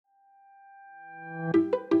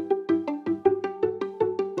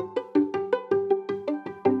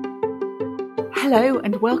Hello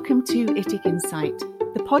and welcome to ITIC Insight,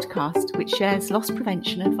 the podcast which shares loss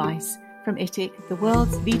prevention advice from ITIC, the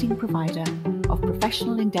world's leading provider of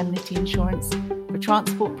professional indemnity insurance for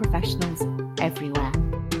transport professionals everywhere.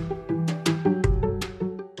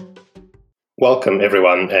 Welcome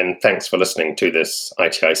everyone and thanks for listening to this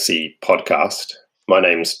ITIC podcast. My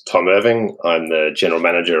name's Tom Irving. I'm the General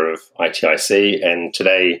Manager of ITIC, and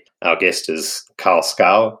today our guest is Carl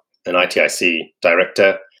Schouw, an ITIC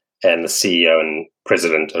Director and the CEO and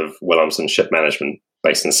President of Wilhelmsen Ship Management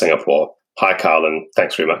based in Singapore. Hi Carl, and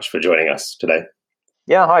thanks very much for joining us today.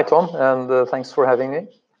 Yeah, hi Tom, and thanks for having me.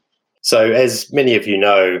 So as many of you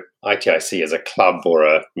know, ITIC is a club or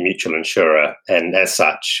a mutual insurer, and as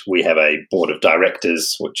such, we have a board of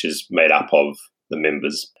directors which is made up of the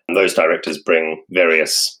members. And those directors bring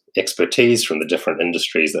various expertise from the different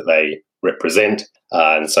industries that they represent.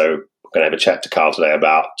 And so we're going to have a chat to Carl today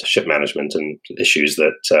about ship management and issues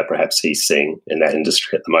that perhaps he's seeing in that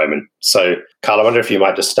industry at the moment. So, Carl, I wonder if you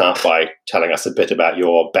might just start by telling us a bit about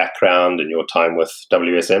your background and your time with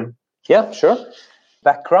WSM. Yeah, sure.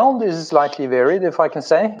 Background is slightly varied, if I can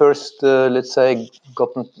say. First, let's say,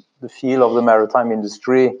 gotten the feel of the maritime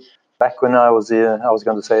industry back when I was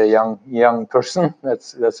going to say a young person.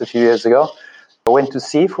 That's a few years ago. I went to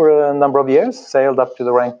sea for a number of years, sailed up to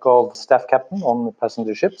the rank of staff captain on the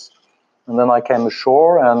passenger ships. And then I came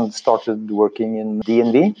ashore and started working in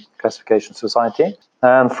DNV, Classification Society.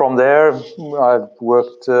 And from there, I've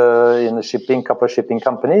worked in a couple of shipping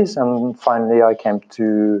companies. And finally, I came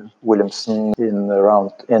to Wilhelmsen in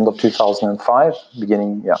around end of 2005,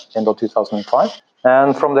 end of 2005.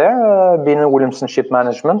 And from there, been in Wilhelmsen Ship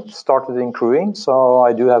Management, started in crewing. So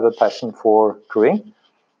I do have a passion for crewing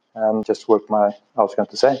and just worked my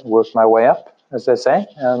way up, as they say,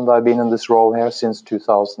 and I've been in this role here since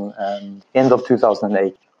end of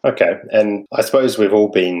 2008. Okay, and I suppose we've all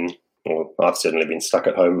been, well, I've certainly been stuck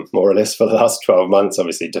at home more or less for the last 12 months,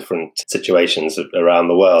 obviously different situations around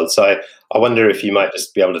the world. So I wonder if you might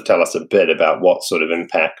just be able to tell us a bit about what sort of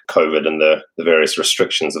impact COVID and the various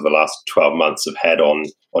restrictions of the last 12 months have had on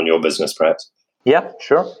your business, perhaps. Yeah,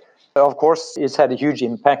 sure. Of course, it's had a huge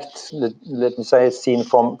impact, let me say, seen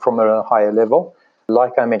from a higher level.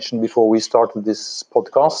 Like I mentioned before we started this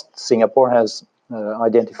podcast, Singapore has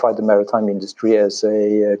identified the maritime industry as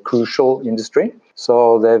a crucial industry.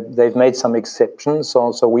 So they've made some exceptions.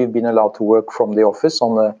 So we've been allowed to work from the office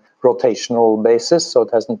on a rotational basis. So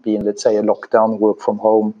it hasn't been, let's say, a lockdown, work from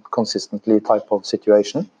home consistently type of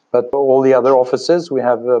situation. But all the other offices, we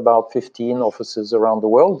have about 15 offices around the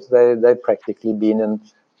world. They've practically been in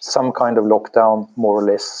some kind of lockdown, more or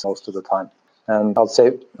less, most of the time. And I'd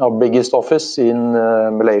say our biggest office in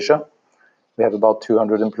Malaysia, we have about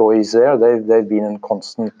 200 employees there. They've been in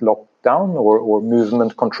constant lockdown or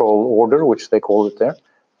movement control order, which they call it there.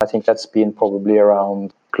 I think that's been probably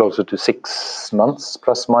around closer to 6 months,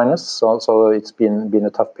 plus minus. So it's been a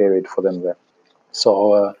tough period for them there.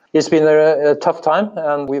 So it's been a tough time,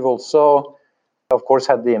 and we've also, of course,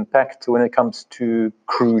 had the impact when it comes to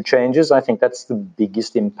crew changes. I think that's the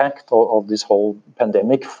biggest impact of this whole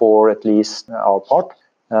pandemic for at least our part.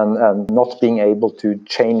 And not being able to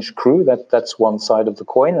change crew, that's one side of the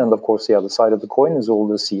coin. And of course, the other side of the coin is all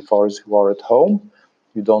the seafarers who are at home,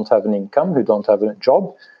 who don't have an income, who don't have a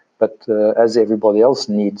job. But as everybody else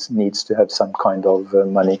needs to have some kind of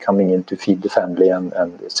money coming in to feed the family and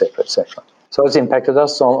et cetera, et cetera. So it's impacted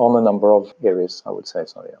us on a number of areas, I would say.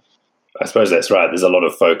 So, yeah. I suppose that's right. There's a lot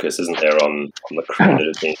of focus, isn't there, on the crew that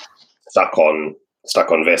have been stuck on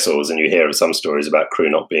vessels, and you hear of some stories about crew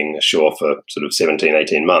not being ashore for sort of 17,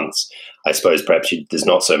 18 months. I suppose perhaps there's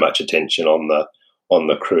not so much attention on the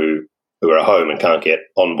crew who are at home and can't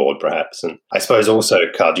get on board, perhaps. And I suppose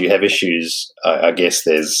also, Carl, do you have issues? I guess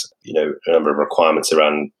there's a number of requirements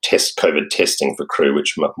around COVID testing for crew,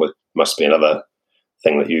 which must be another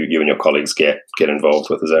thing that you and your colleagues get involved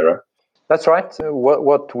with. Is that right? That's right.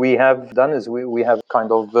 What we have done is we have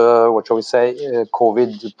kind of,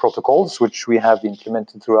 COVID protocols, which we have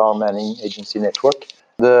implemented through our manning agency network.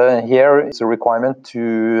 Here is a requirement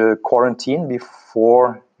to quarantine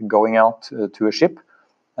before going out to a ship.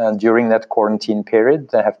 And during that quarantine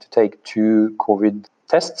period, they have to take 2 COVID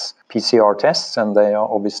tests, PCR tests, and they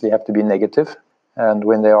obviously have to be negative. And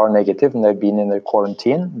when they are negative and they've been in their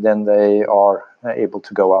quarantine, then they are able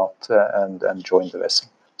to go out and join the vessel.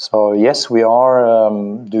 So yes, we are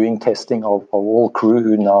doing testing of all crew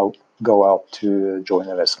who now go out to join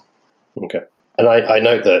a vessel. Okay. And I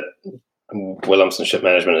note that Wilhelmsen Ship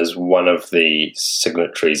Management is one of the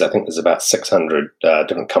signatories. I think there's about 600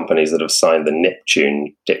 different companies that have signed the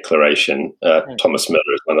Neptune Declaration. Thomas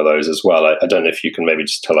Miller is one of those as well. I don't know if you can maybe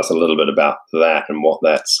just tell us a little bit about that and what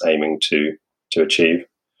that's aiming to to achieve?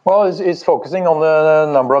 Well, it's focusing on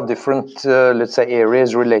a number of different, let's say,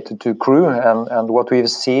 areas related to crew and what we've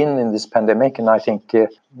seen in this pandemic. And I think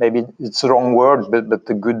maybe it's the wrong word, but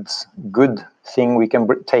the good thing we can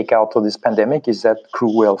take out of this pandemic is that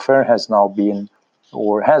crew welfare has now been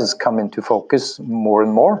or has come into focus more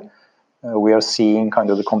and more. We are seeing kind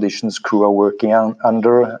of the conditions crew are working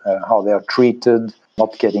under, how they are treated,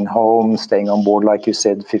 not getting home, staying on board, like you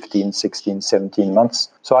said, 15, 16, 17 months.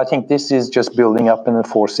 So I think this is just building up and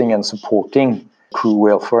enforcing and supporting crew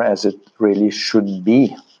welfare as it really should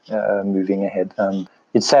be moving ahead. And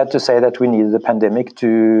it's sad to say that we needed the pandemic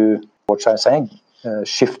to, what should I say,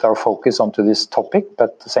 shift our focus onto this topic,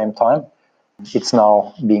 but at the same time, it's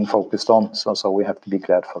now being focused on. So we have to be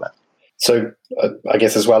glad for that. So I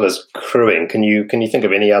guess as well as crewing, can you think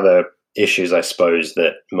of any other issues, I suppose,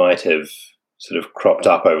 that might have sort of cropped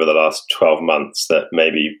up over the last 12 months that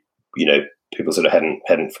maybe, people sort of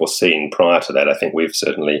hadn't foreseen prior to that? I think we've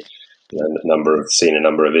certainly seen a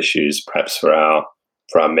number of issues perhaps for our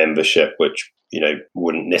membership, which,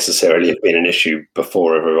 wouldn't necessarily have been an issue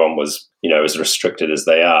before everyone was, as restricted as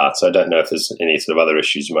they are. So I don't know if there's any sort of other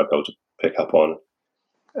issues you might be able to pick up on.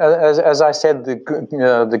 As I said,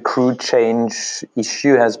 the crew change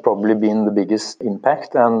issue has probably been the biggest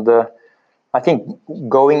impact. And I think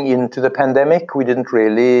going into the pandemic, we didn't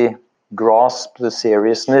really grasp the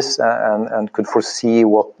seriousness and could foresee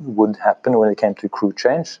what would happen when it came to crew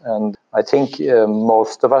change. And I think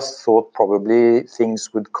most of us thought probably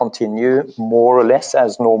things would continue more or less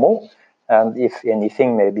as normal. And if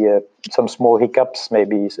anything, maybe some small hiccups,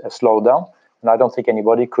 maybe a slowdown. And I don't think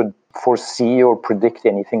anybody could foresee or predict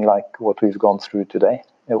anything like what we've gone through today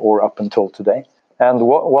or up until today. And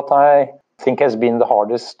what I think has been the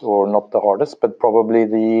hardest, or not the hardest, but probably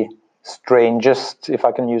the strangest, if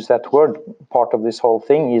I can use that word, part of this whole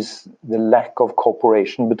thing is the lack of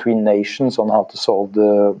cooperation between nations on how to solve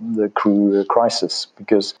the crew crisis.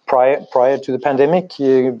 Because prior to the pandemic,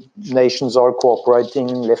 nations are cooperating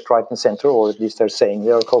left, right, and center, or at least they're saying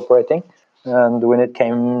they are cooperating. And when it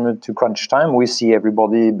came to crunch time, we see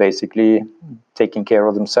everybody basically taking care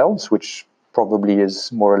of themselves, which probably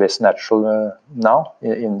is more or less natural now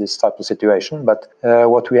in this type of situation. But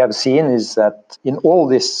what we have seen is that in all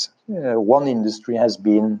this, one industry has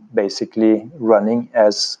been basically running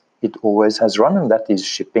as it always has run, and that is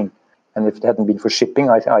shipping. And if it hadn't been for shipping,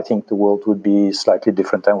 I think the world would be slightly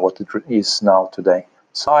different than what it is now today.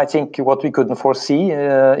 So I think what we couldn't foresee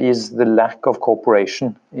is the lack of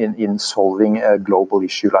cooperation in solving a global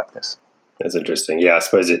issue like this. That's interesting. Yeah, I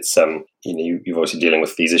suppose it's you're obviously dealing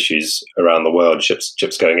with these issues around the world,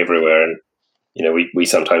 ships going everywhere, and we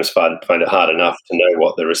sometimes find it hard enough to know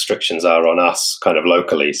what the restrictions are on us kind of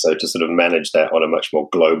locally. So to sort of manage that on a much more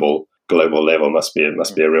global level must be a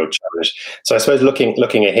real challenge. So I suppose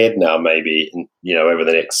looking ahead now, maybe over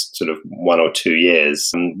the next sort of 1 or 2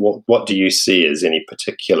 years, what do you see as any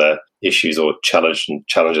particular issues or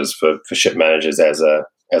challenges for ship managers as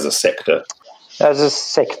a sector? As a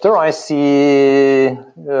sector, I see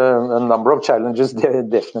a number of challenges there,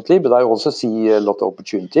 definitely, but I also see a lot of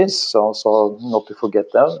opportunities. So not to forget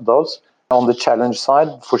those. On the challenge side,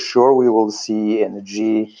 for sure, we will see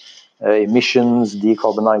energy emissions,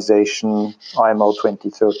 decarbonization, IMO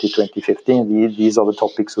 2030, 2050. These are the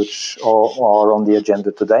topics which are on the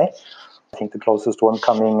agenda today. I think the closest one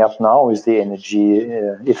coming up now is the Energy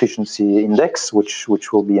Efficiency Index, which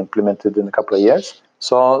will be implemented in a couple of years.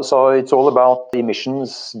 So it's all about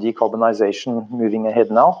emissions, decarbonization moving ahead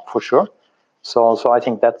now, for sure. So I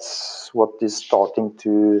think that's what is starting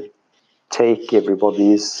to take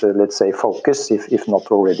everybody's, let's say, focus, if not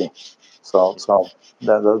already. So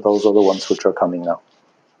those are the ones which are coming now.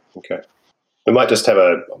 Okay. We might just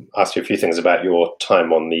ask you a few things about your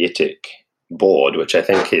time on the ITIC board, which I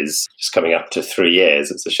think is just coming up to 3 years.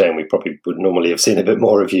 It's a shame we probably would normally have seen a bit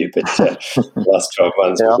more of you, but the last 12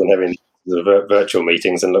 months we've been having virtual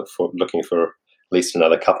meetings and looking for at least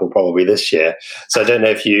another couple probably this year. So I don't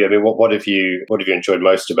know if what have you enjoyed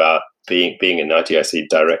most about being an ITIC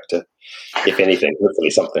director, if anything,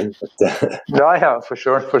 hopefully something. Yeah, for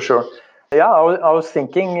sure. Yeah, I was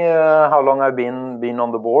thinking how long I've been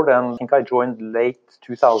on the board, and I think I joined late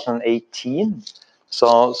 2018.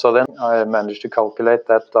 So then I managed to calculate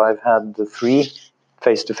that I've had 3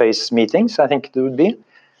 face-to-face meetings, I think it would be.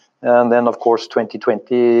 And then, of course,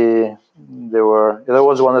 2020, there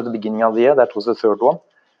was one at the beginning of the year. That was the third one.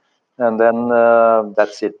 And then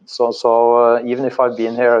that's it. So even if I've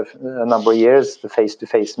been here a number of years, the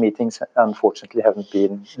face-to-face meetings, unfortunately, haven't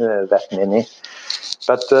been that many.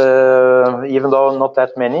 But even though not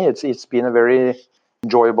that many, it's been a very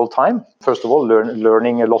enjoyable time. First of all,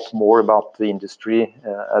 learning a lot more about the industry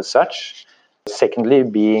as such. Secondly,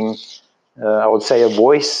 being, I would say, a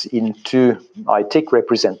voice into ITIC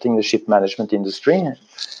representing the ship management industry,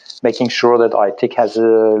 making sure that ITIC has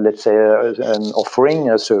an offering,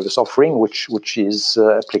 a service offering, which is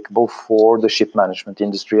applicable for the ship management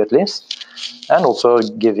industry at least, and also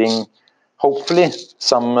giving, hopefully,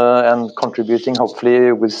 some and contributing,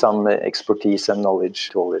 hopefully, with some expertise and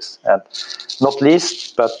knowledge to all this. And not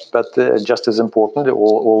least, but just as important,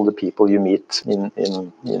 all the people you meet in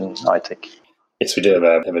ITIC. Yes, we do have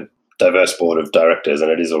a diverse board of directors, and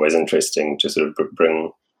it is always interesting to sort of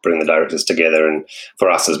bring the directors together, and for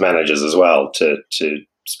us as managers as well to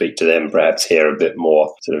speak to them, perhaps hear a bit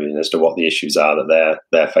more sort of as to what the issues are that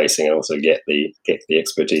they're facing, and also get the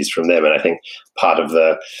expertise from them. And I think part of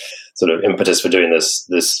the sort of impetus for doing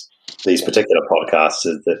these particular podcasts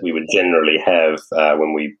is that we would generally have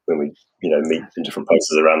when we meet in different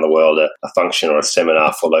places around the world a function or a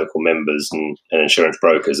seminar for local members and insurance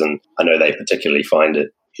brokers, and I know they particularly find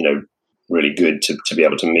it really good to be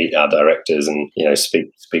able to meet our directors and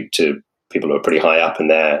speak to people who are pretty high up in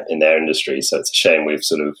their industry. So it's a shame we've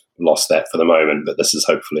sort of lost that for the moment, but this is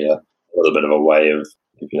hopefully a little bit of a way of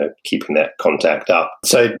keeping that contact up.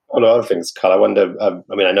 So on other things, Carl, I wonder,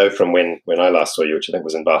 I know from when I last saw you, which I think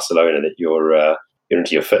was in Barcelona, that you're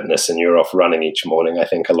into your fitness and you're off running each morning, I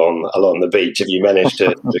think, along the beach. Have you managed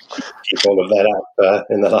to keep all of that up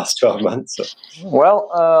in the last 12 months? Well,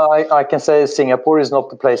 I can say Singapore is not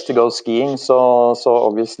the place to go skiing, so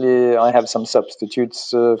obviously I have some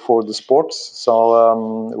substitutes for the sports.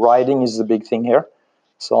 So riding is the big thing here.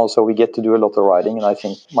 So we get to do a lot of riding, and I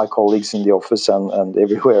think my colleagues in the office and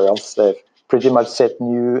everywhere else, they've pretty much set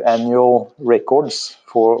new annual records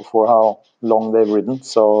for how long they've ridden.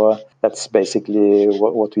 So that's basically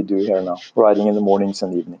what we do here now, riding in the mornings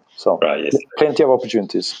and evening. So right, yes. Plenty of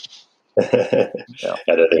opportunities. Yeah.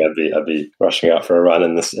 I don't think I'd be rushing out for a run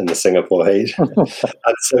in the Singapore heat.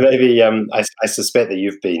 So maybe I suspect that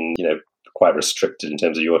you've been quite restricted in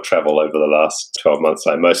terms of your travel over the last 12 months,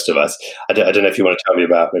 like most of us. I don't know if you want to tell me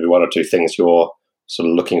about maybe one or two things you're sort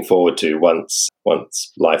of looking forward to once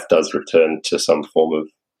life does return to some form of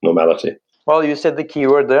normality. Well, you said the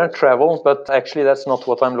keyword there, travel, but actually that's not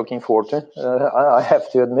what I'm looking forward to. I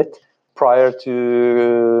have to admit, prior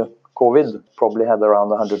to COVID, probably had around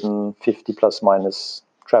 150 plus minus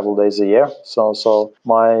travel days a year. So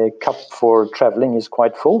my cup for traveling is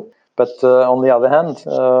quite full. But on the other hand,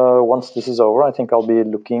 once this is over, I think I'll be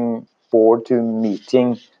looking forward to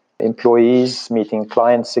meeting employees, meeting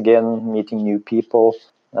clients again, meeting new people.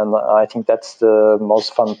 And I think that's the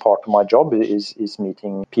most fun part of my job is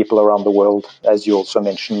meeting people around the world, as you also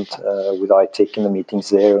mentioned, with ITIC and the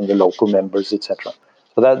meetings there and the local members, etc.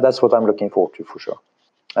 So that's what I'm looking forward to for sure.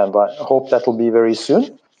 And I hope that will be very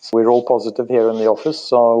soon. We're all positive here in the office.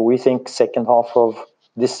 So we think second half of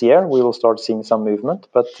this year, we will start seeing some movement.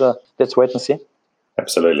 But let's wait and see.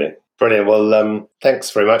 Absolutely. Brilliant. Well, thanks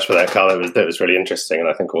very much for that, Carl. That was really interesting, and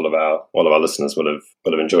I think all of our listeners will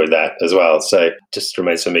have enjoyed that as well. So, just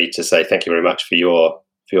remains for me to say thank you very much for your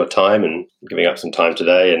time and giving up some time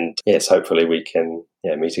today. And yes, hopefully we can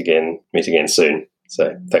meet again soon.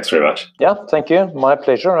 So, thanks very much. Yeah, thank you. My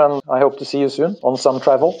pleasure, and I hope to see you soon on some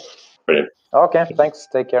travel. Brilliant. Okay, thanks.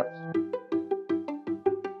 Take care.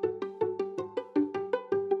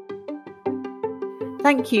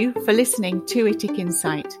 Thank you for listening to ITIC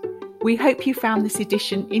Insight. We hope you found this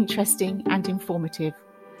edition interesting and informative.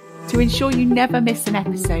 To ensure you never miss an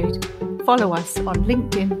episode, follow us on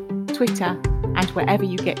LinkedIn, Twitter, and wherever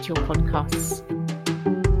you get your podcasts.